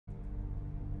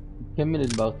كمل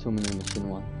البارت 2 من المشن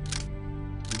 1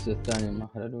 الجزء الثاني من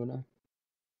المرحلة الأولى.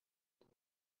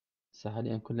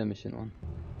 حاليا كله ميشن 1.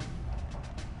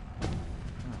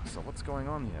 So what's going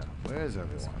on here? Where is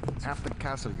everyone? Half the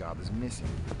castle guard is missing.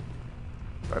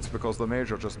 That's because the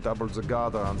major just doubled the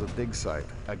guard on the dig site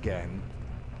again.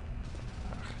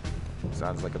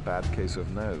 Sounds like a bad case of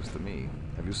nerves to me.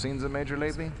 Have you seen the major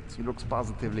lately? He looks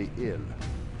positively ill.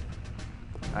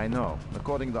 I know.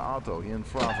 According to Otto, he and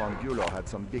Frau von Bülow had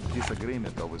some big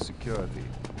disagreement over security.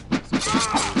 That's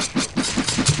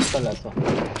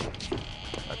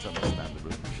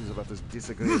understandable. She's about as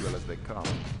disagreeable as they come.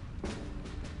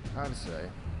 I'll say.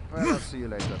 Well, I'll see you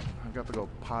later. I've got to go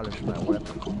polish my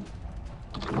weapon.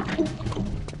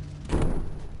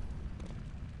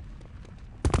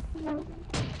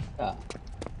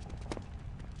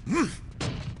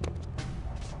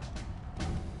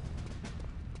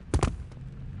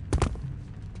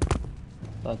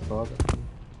 That's far.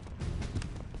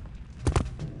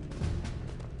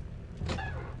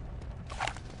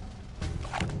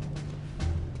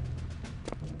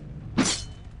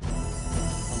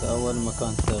 هذا أول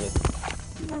مكان ثغري.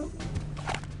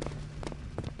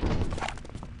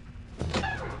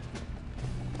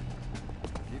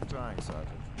 Keep trying,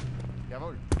 Sergeant.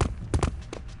 Jawohl.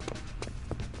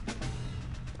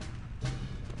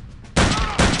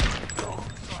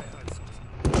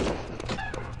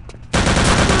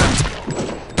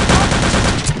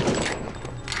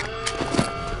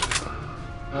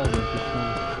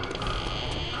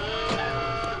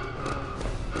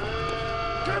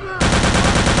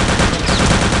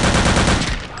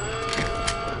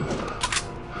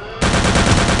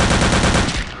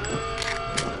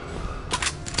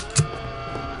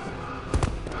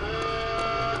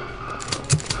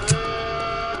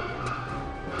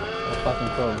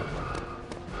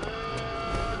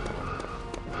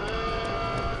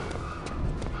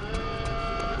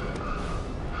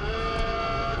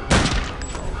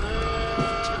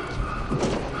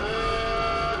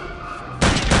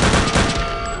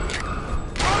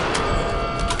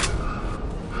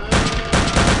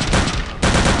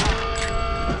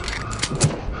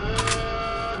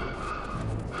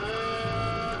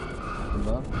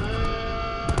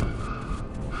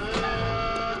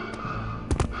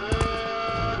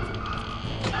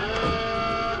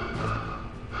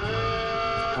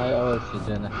 هاي أول شي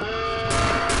جينا.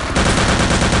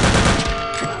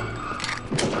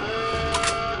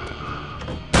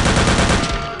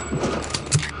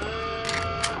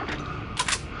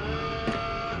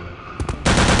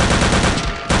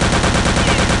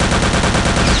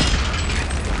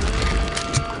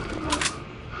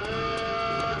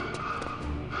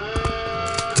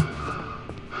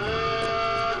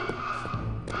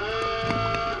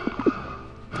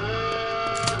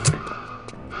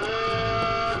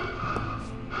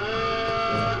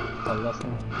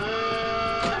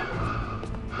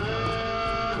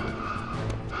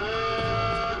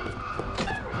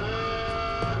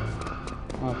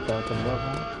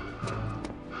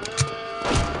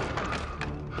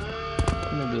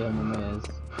 نبيها مميز.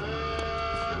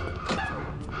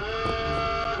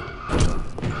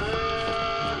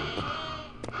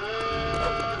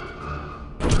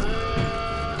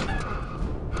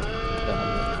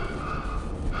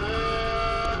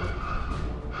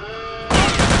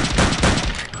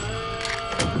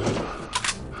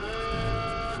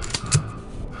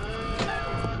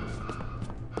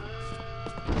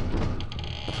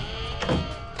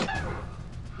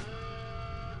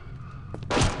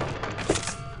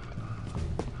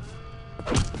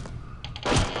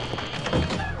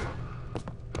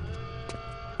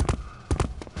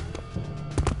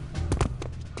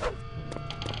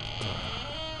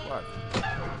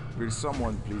 Will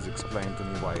someone please explain to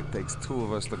me why it takes two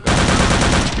of us to go?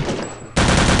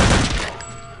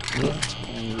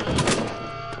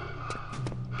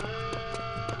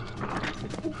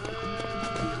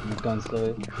 مكان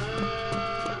صغير.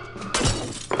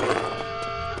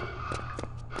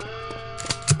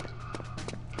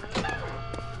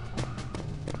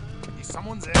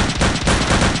 Someone's in.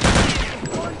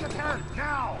 Going to turn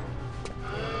now.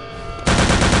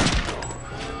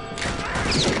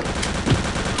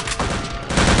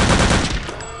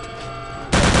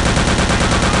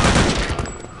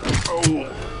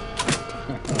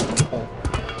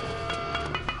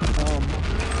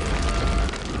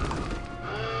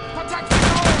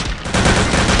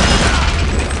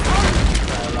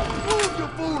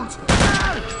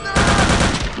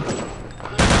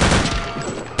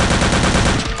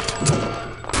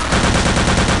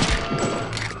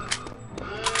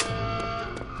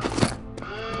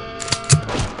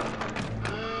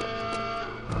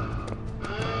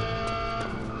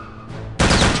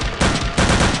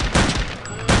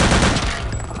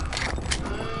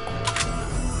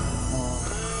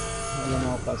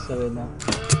 اسوي له؟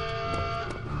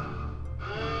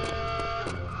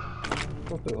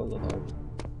 اوكي والله طيب.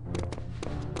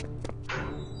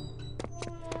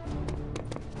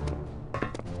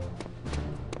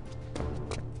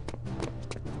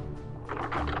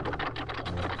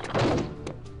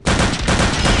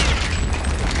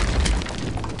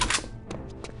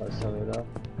 اسوي له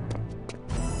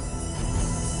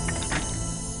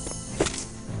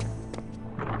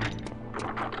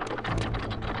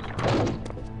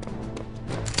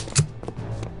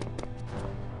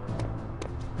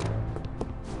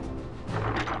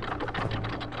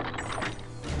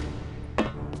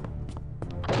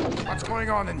What's going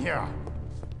on in here?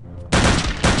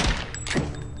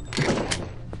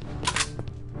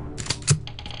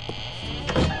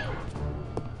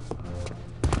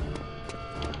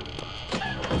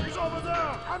 He's over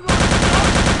there!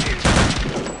 Unlock!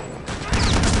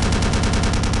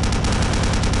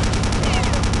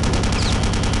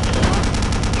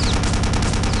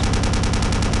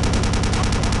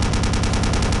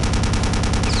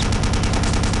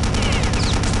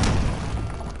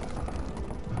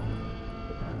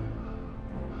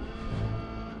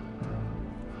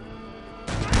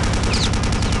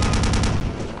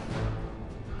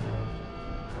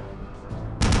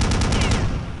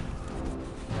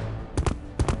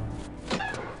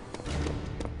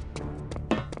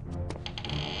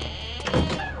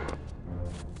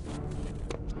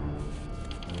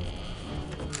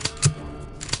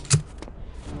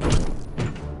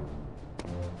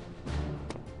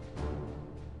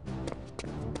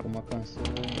 مكان سوي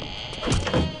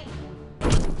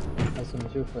هسه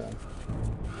نشوفه يعني.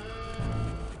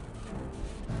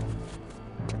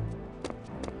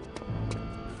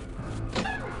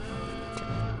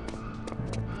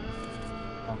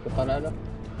 ماكو طلع له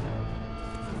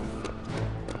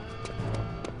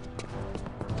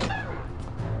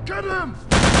Get him!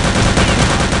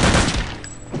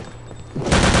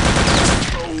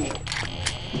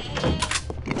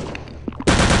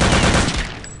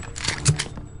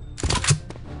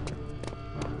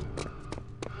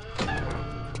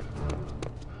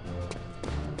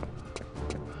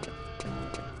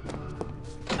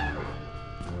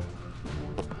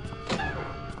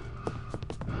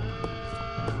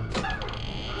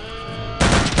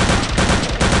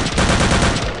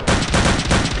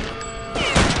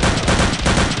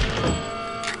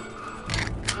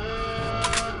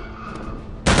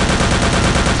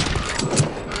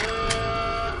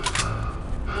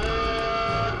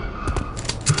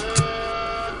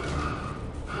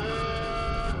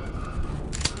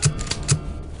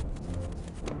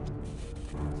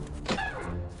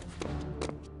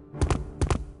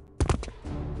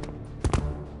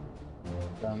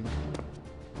 تمام.